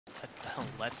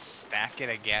Let's stack it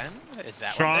again. Is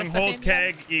that Stronghold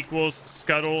keg equals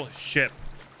scuttle ship.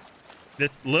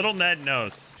 This little Ned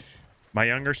knows. My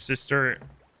younger sister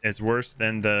is worse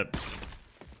than the...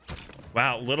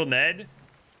 Wow, little Ned?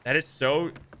 That is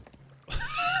so...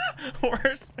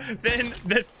 worse than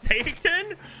the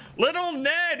Satan? Little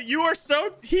Ned, you are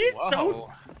so... He's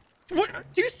so... What?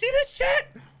 Do you see this, chat?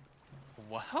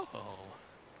 Whoa.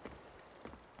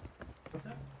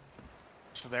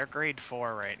 So they're grade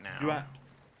 4 right now.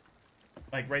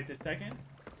 Like right this second?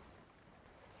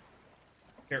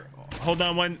 Here, hold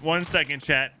on one second,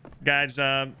 chat. Guys,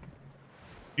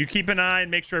 you keep an eye and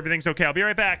make sure everything's okay. I'll be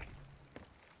right back.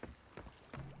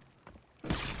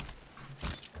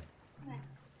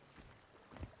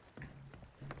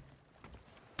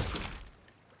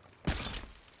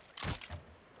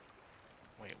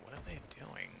 Wait, what are they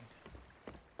doing?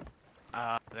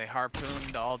 They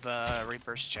harpooned all the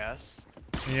Reaper's chests.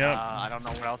 Yep. I don't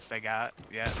know what else they got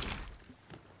yet.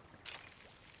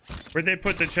 Where'd they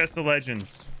put the chest of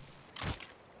legends?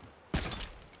 Did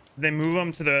they move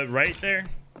them to the right there?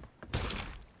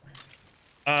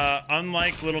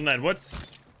 Unlike little Ned, it's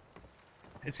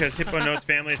because Hippo knows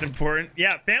family is important.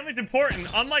 Yeah, family's important.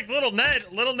 Unlike little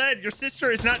Ned, your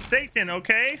sister is not Satan,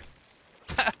 okay?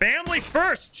 Family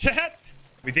first, chat.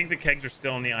 We think the kegs are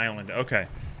still on the island. Okay.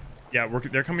 Yeah,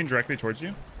 they're coming directly towards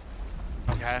you.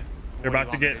 Okay. They're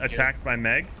about to get attacked by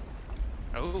Meg.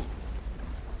 Oh.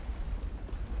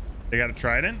 They got a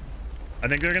trident. I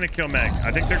think they're gonna kill Meg.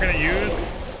 I think they're gonna use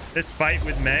this fight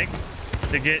with Meg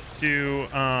to get to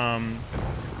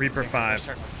Reaper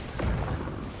 5.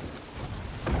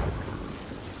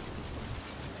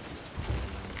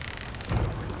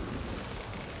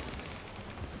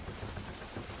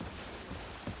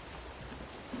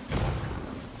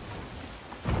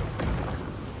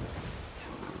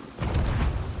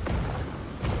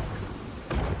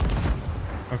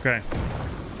 Okay.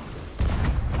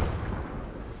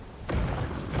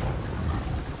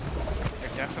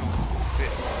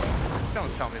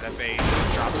 Don't tell me that they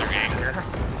dropped their anchor.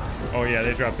 Oh yeah,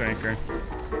 they dropped their anchor.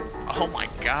 Oh my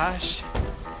gosh.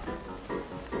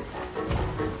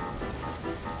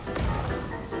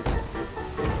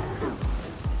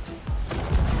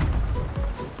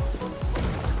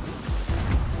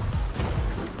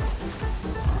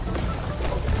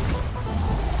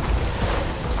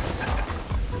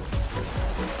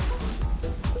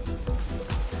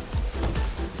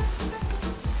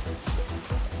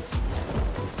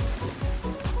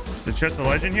 Chest of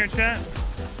legend here, chat?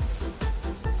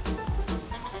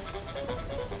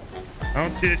 I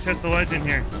don't see the chest of legend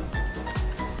here.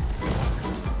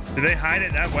 Do they hide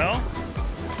it that well?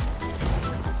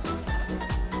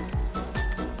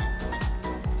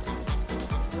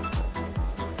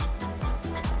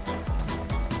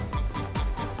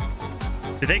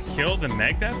 Did they kill the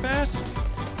Meg that fast?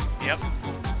 Yep.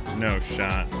 No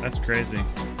shot. That's crazy.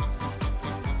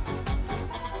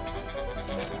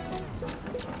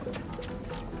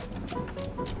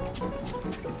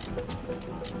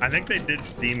 I think they did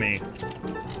see me.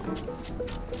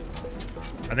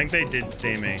 I think they did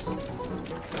see me.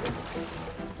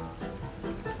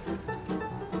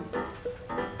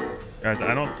 Guys,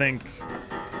 I don't think...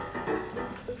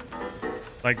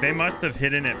 Like, they must have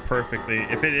hidden it perfectly.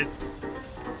 If it is...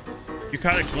 You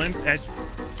caught a glimpse as...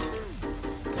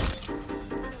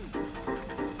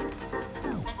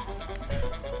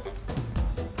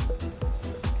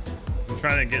 I'm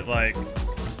trying to get, like...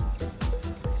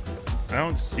 I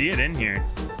don't see it in here.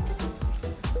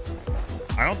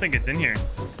 I don't think it's in here.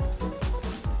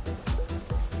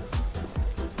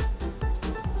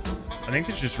 I think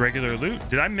it's just regular loot.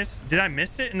 Did I miss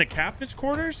it in the captain's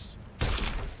quarters?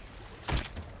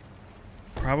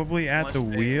 Probably at the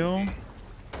wheel.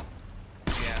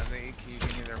 Yeah, you can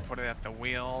either put it at the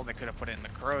wheel, they could have put it in the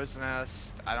crow's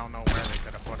nest. I don't know where they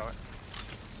could have put it.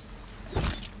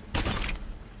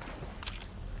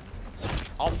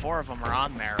 All 4 of them are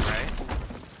on there, right?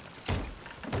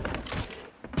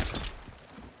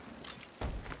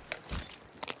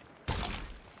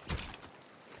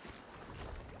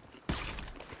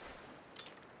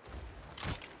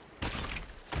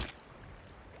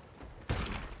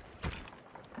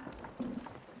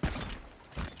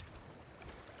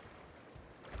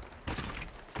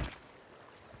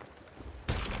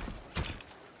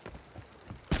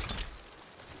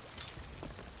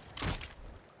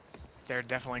 They're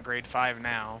definitely grade 5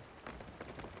 now.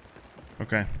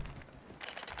 Okay.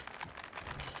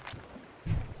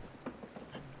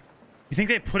 You think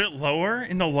they put it lower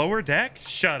in the lower deck?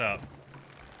 Shut up.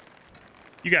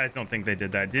 You guys don't think they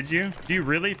did that, did you? Do you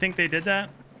really think they did that?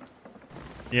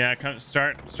 Yeah,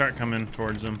 start coming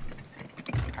towards them.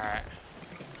 All right.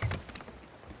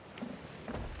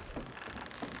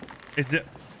 Is it?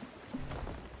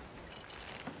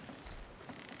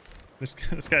 This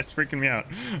guy's freaking me out.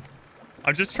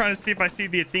 I'm just trying to see if I see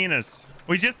the Athenas.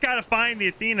 We just gotta find the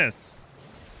Athenas.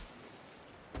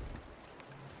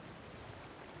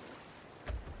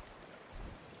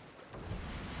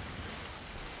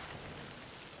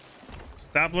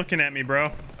 Stop looking at me,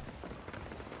 bro.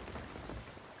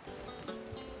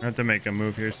 I have to make a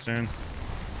move here soon.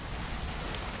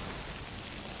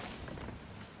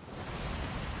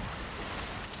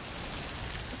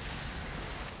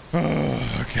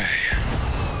 Oh, okay.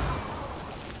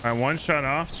 All right, one shot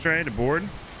off, straight aboard.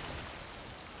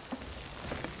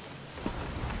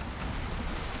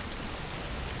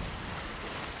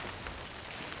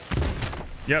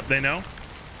 Yep, they know.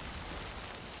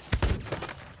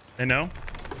 They know.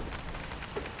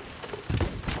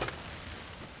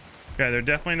 Okay, they're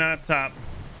definitely not up top.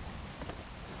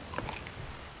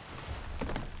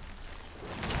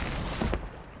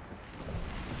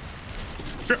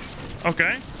 Sure.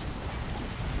 Okay.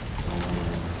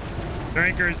 Their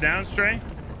anchor is down, Stray.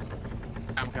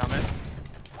 I'm coming.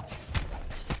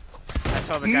 I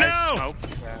saw the guy smoke.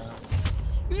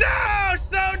 No!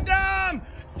 So dumb!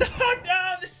 So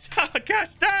dumb! So,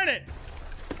 gosh darn it!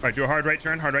 All right, do a hard right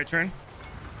turn. Hard right turn.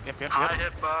 Yep. Hi,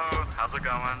 Hippo. How's it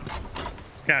going?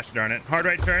 Gosh darn it. Hard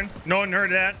right turn. No one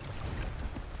heard that.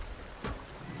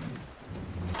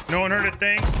 No one heard a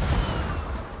thing.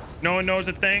 No one knows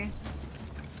a thing.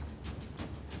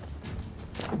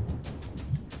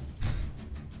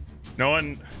 No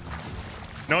one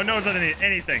knows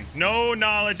anything. No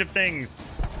knowledge of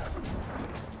things.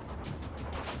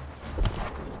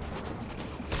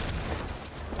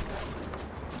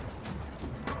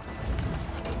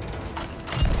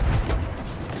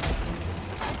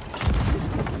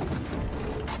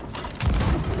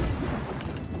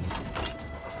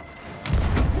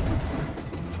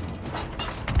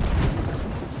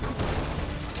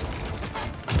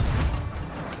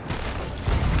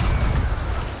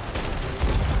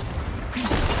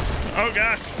 Oh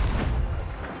gosh.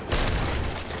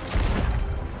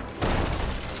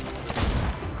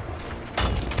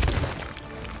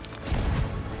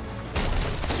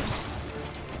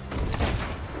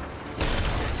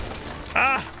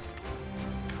 Ah.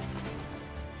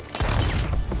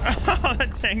 Oh,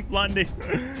 that tank Lundy.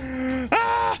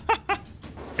 Ah.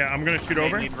 Yeah, I'm gonna shoot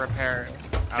over. Need repair.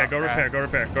 Yeah, go repair, go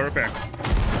repair, go repair.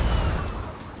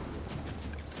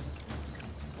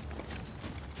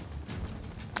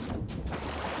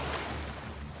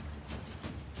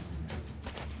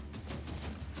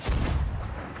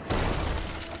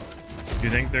 Do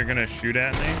you think they're gonna shoot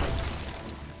at me?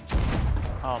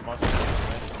 Oh, most definitely.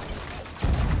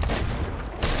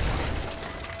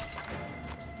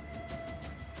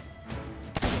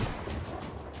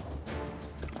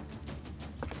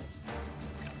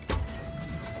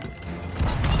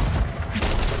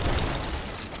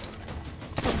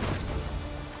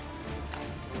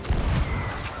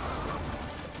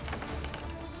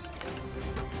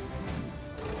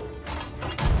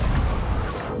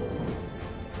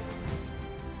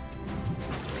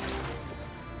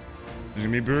 It's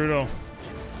gonna be brutal.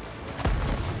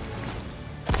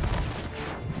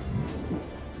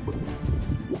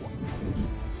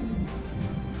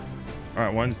 All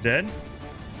right, one's dead.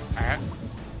 All right.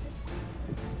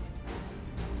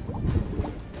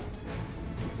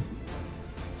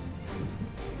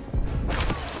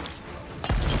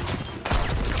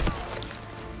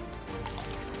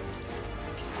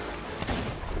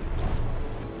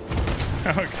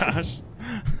 Oh gosh.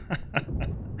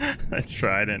 I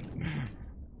tried it.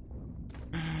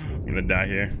 I'm gonna die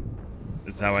here.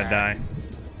 This is how I die.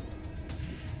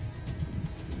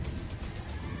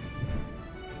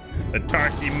 The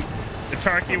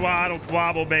turkey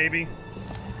wobble, baby.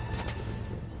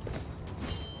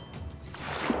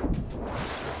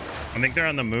 I think they're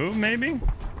on the move, maybe? Need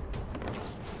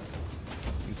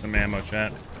some ammo,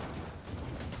 chat.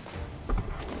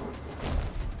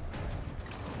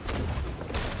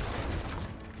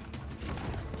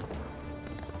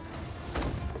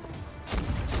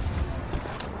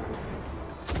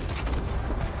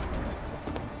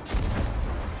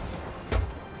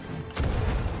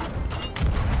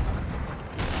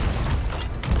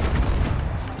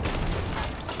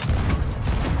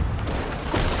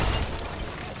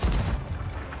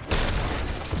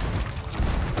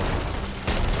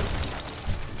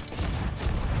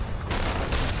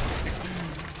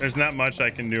 There's not much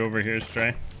I can do over here,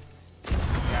 Stray.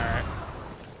 Alright.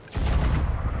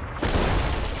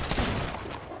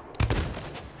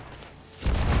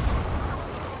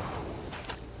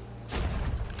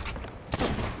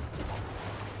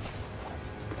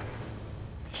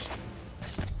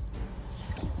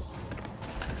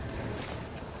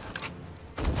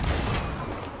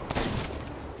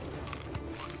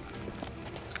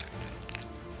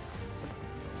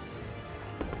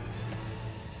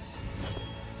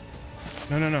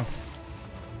 No, no, no.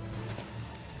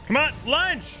 Come on,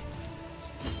 lunge!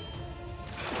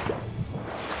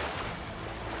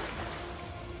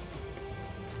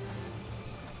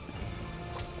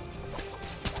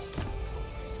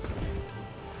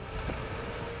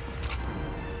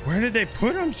 Where did they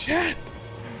put them, chat?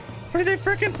 Where did they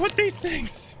freaking put these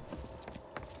things?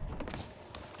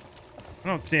 I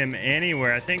don't see him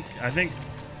anywhere. I think.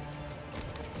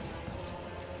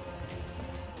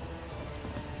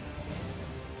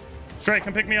 Stray,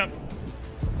 come pick me up.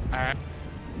 All right.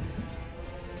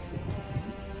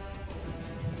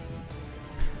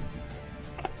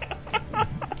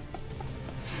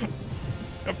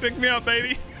 Come pick me up,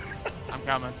 baby. I'm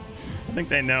coming. I think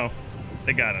they know.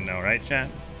 They gotta know, right, chat?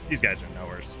 These guys are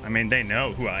knowers. I mean, they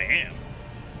know who I am.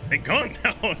 They gonna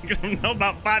know. Gonna know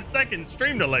about 5 seconds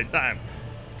stream delay time.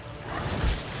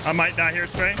 I might die here,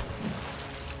 Stray.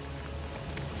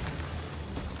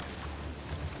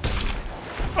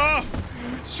 Oh,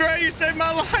 Stray, you saved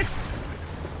my life.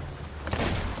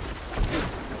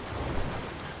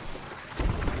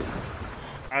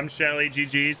 I'm Shelly.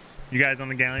 GG's. You guys on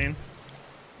the galleon?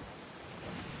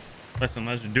 Listen,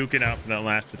 let's duke it out for that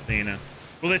last Athena.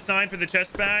 Will they sign for the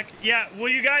chest back? Yeah, will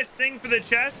you guys sing for the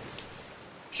chests?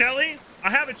 Shelly, I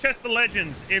have a chest of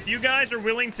legends. If you guys are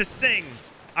willing to sing,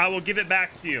 I will give it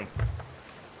back to you.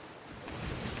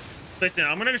 Listen,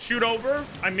 I'm gonna shoot over.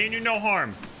 I mean you no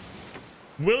harm.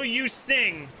 Will you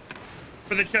sing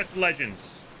for the chest of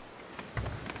legends?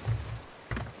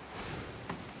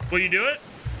 Will you do it?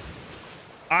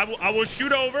 I will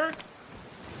shoot over,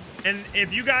 and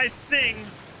if you guys sing,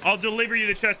 I'll deliver you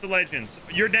the chest of legends.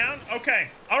 You're down? Okay.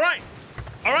 All right.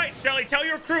 All right, Shelly, tell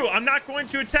your crew I'm not going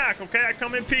to attack, okay? I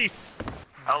come in peace.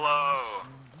 Hello.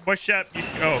 What's up?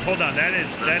 Oh, hold on. That is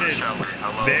Shelly.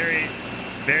 Hello. very,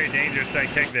 very dangerous, that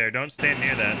kick there. Don't stand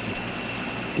near that.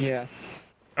 Yeah.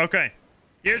 Okay.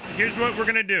 Here's what we're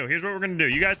gonna do. Here's what we're gonna do.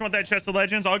 You guys want that chest of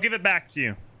legends? I'll give it back to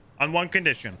you on one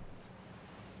condition.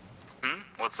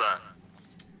 What's that?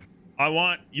 I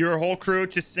want your whole crew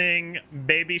to sing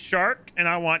Baby Shark, and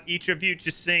I want each of you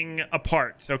to sing a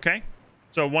part, okay?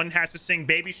 So one has to sing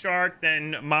Baby Shark,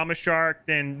 then Mama Shark,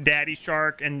 then Daddy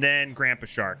Shark, and then Grandpa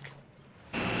Shark.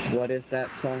 What is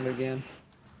that song again?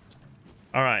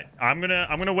 All right, I'm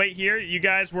gonna wait here. You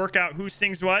guys work out who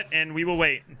sings what, and we will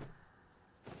wait.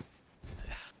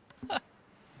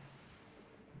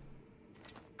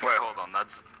 Wait, hold on.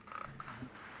 That's.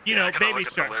 You Yeah, know, I gotta Baby look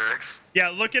at the Shark. lyrics. Yeah,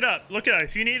 look it up. Look it up.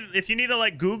 If you need to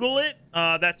like Google it,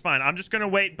 that's fine. I'm just gonna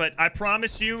wait, but I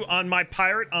promise you on my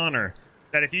pirate honor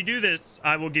that if you do this,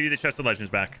 I will give you the chest of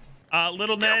legends back.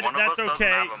 Little Ned, one that's of us okay.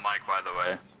 doesn't have a mic, by the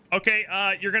way.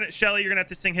 Okay, Shelly, you're gonna have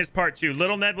to sing his part too.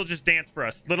 Little Ned will just dance for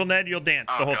us. Little Ned, you'll dance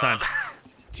the whole time.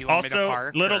 Do you want me to Also,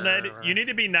 park, Little or... Ned, you need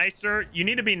to be nicer. You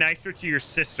need to be nicer to your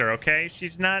sister, okay?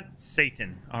 She's not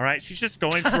Satan, all right? She's just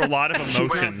going through a lot of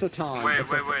emotions. That's the time. Wait.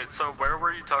 It's okay. So where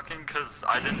were you talking? Because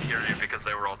I didn't hear you because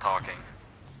they were all talking.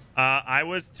 I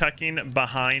was tucking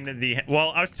behind the...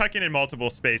 Well, I was tucking in multiple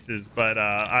spaces, but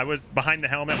I was behind the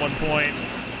helmet at one point.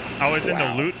 I was in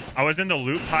the loot. I was in the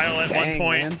loot pile at one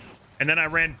point, man. and then I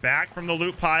ran back from the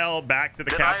loot pile back to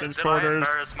the captain's quarters. Did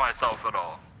I embarrass myself at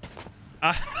all?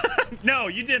 No,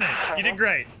 you didn't. You did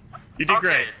great. You did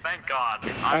great. Thank God.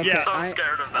 I'm Yeah. so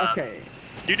scared of that. Okay.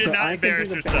 You did so not I can embarrass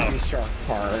do the yourself. Baby Shark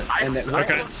part, I and then could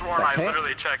Okay. have sworn I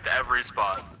literally checked every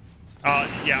spot.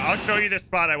 Yeah, I'll show you the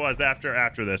spot I was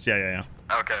after this. Yeah.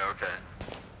 Okay.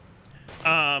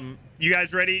 You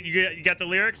guys ready? You got the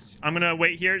lyrics? I'm gonna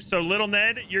wait here. So, Little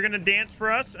Ned, you're gonna dance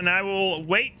for us, and I will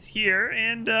wait here,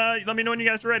 and let me know when you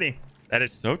guys are ready. That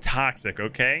is so toxic,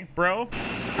 okay, bro?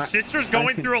 Sister's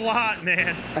going through a lot,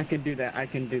 man. I can do that. I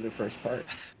can do the first part.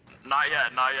 Not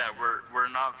yet. We're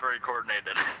not very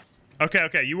coordinated.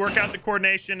 Okay. You work out the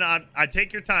coordination. I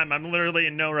take your time. I'm literally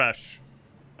in no rush.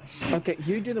 Okay,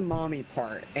 you do the mommy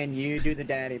part, and you do the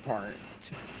daddy part.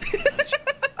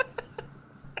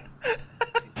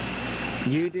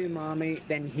 You do mommy,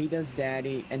 then he does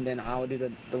daddy, and then I'll do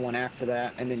the one after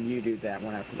that, and then you do that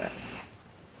one after that.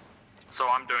 So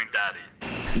I'm doing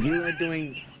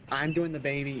daddy. I'm doing the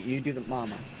baby, you do the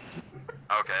mama.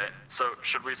 Okay. So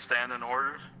should we stand in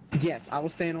order? Yes, I will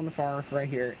stand on the far right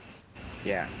here.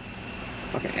 Yeah.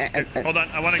 Okay. Hold on.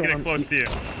 I want to get it Storm, close to you.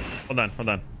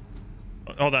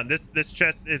 Hold on. This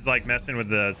chest is like messing with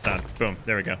the sound. Boom.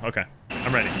 There we go. Okay.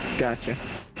 I'm ready. Gotcha.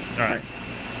 All right.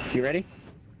 You ready?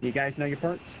 You guys know your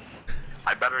parts?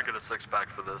 I better get a six-pack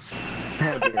for this.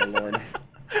 Oh dear lord.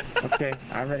 Okay,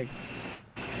 I'm ready.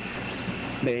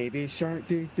 Baby shark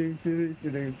do do do do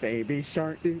do, baby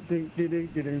shark do do do do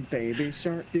do do, baby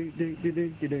shark do do do do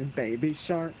do do, baby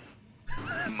shark.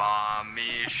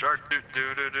 Mommy shark do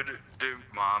do do do do do.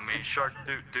 Mommy shark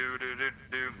do do do do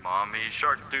do. Mommy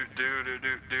shark do do do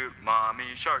do do.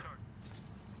 Mommy shark.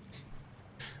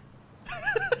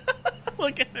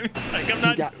 Look at him. He's like, I'm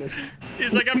not. got this.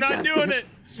 He's like, I'm not doing it.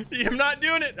 I'm not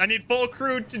doing it. I need full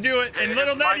crew to do it. And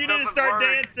little Ned, you need to start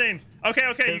dancing. Okay,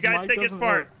 okay. You guys take his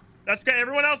part. That's okay.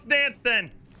 Everyone else dance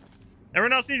then.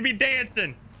 Everyone else needs to be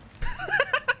dancing.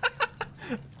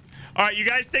 All right, you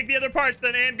guys take the other parts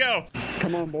then and go.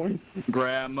 Come on, boys.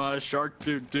 Grandma shark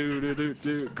do do do do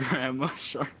do. Grandma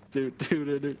shark do do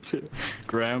do do do.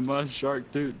 Grandma shark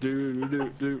do do do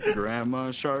do do.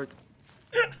 Grandma shark.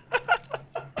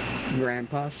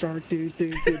 Grandpa shark do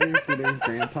do do do do do.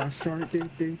 Grandpa shark do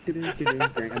do do do do do.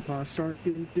 Grandpa shark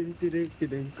do do do do do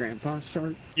do. Grandpa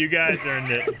shark. You guys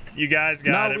earned it. You guys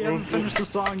got it. We haven't finished the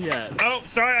song yet. Oh,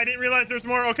 sorry. I didn't realize there's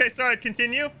more. Okay, sorry.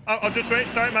 Continue. I'll just wait.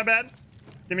 Sorry, my bad.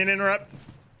 Didn't mean to interrupt.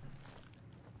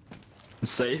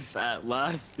 Safe at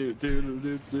last, do do do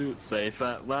do do. Safe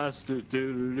at last, do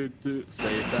do do do do.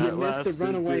 Safe at You last. missed the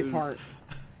runaway part.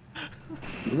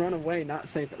 Run away, not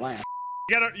safe at last.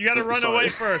 You gotta run away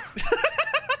first.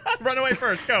 Run away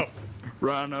first. Go.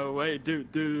 Run away, do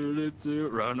do do do.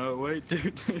 Run away, do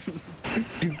do.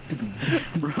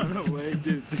 Run away,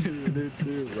 do do do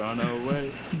do. Run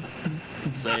away.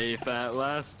 Safe at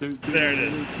last, do do. There it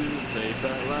is. Safe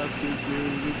at last, do do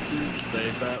do.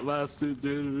 Safe at last, do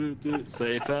do do.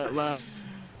 Safe at last.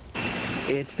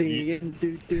 It's the end,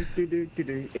 do do do do do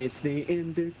do. It's the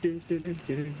end, do do do do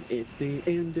do. It's the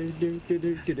end, do do do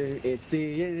do do do. It's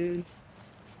the end.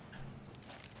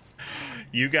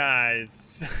 You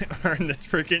guys earned this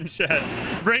freaking chest.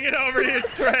 Bring it over here,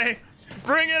 Stray.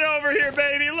 Bring it over here,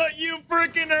 baby. Look, you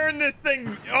freaking earned this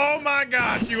thing. Oh my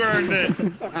gosh, you earned it.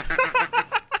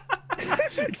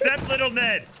 Except little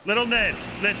Ned. Little Ned,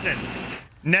 listen.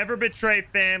 Never betray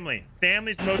family.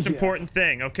 Family's the most important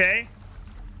thing, okay?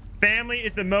 Family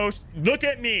is the most... Look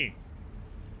at me.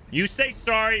 You say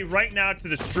sorry right now to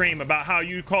the stream about how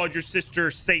you called your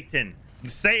sister Satan.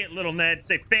 Say it, little Ned.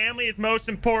 Say family is most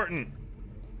important.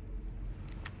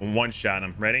 One shot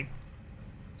him. Ready?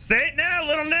 Say it now,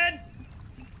 little Ned.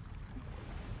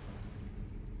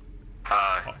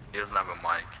 He doesn't have a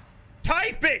mic.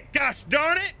 Type it. Gosh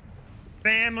darn it.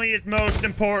 Family is most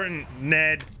important,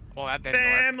 Ned. Well, that didn't work.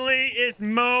 Family is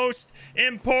most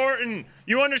important.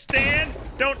 You understand?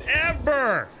 Don't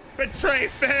ever betray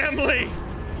family.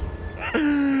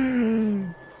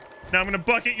 Now I'm gonna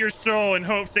bucket your soul in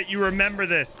hopes that you remember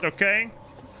this, okay?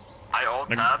 I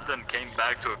alt-tabbed and came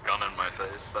back to a gun in my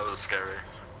face. That was scary.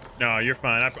 No, you're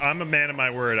fine. I'm a man of my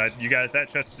word. You guys, that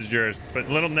chest is yours. But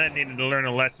little Ned needed to learn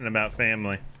a lesson about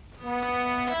family.